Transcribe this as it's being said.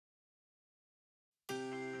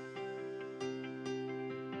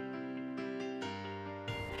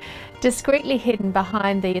Discreetly hidden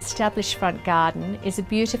behind the established front garden is a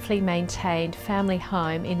beautifully maintained family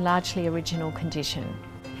home in largely original condition.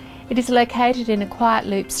 It is located in a quiet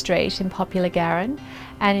loop street in popular Garran,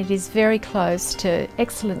 and it is very close to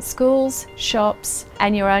excellent schools, shops,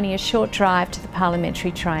 and you're only a short drive to the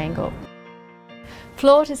Parliamentary Triangle.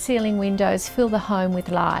 Floor-to-ceiling windows fill the home with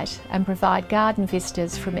light and provide garden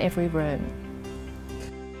vistas from every room.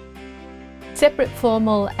 Separate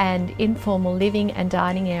formal and informal living and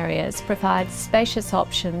dining areas provide spacious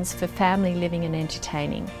options for family living and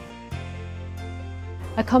entertaining.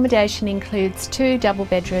 Accommodation includes 2 double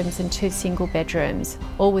bedrooms and 2 single bedrooms,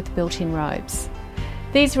 all with built-in robes.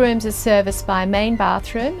 These rooms are serviced by a main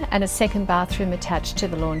bathroom and a second bathroom attached to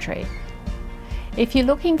the laundry. If you're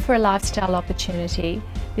looking for a lifestyle opportunity,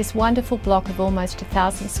 this wonderful block of almost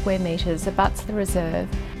 1,000 square metres abuts the reserve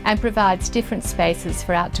and provides different spaces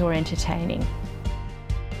for outdoor entertaining.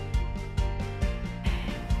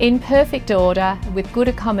 In perfect order, with good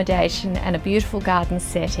accommodation and a beautiful garden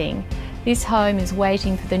setting, this home is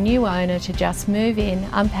waiting for the new owner to just move in,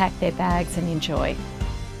 unpack their bags and enjoy.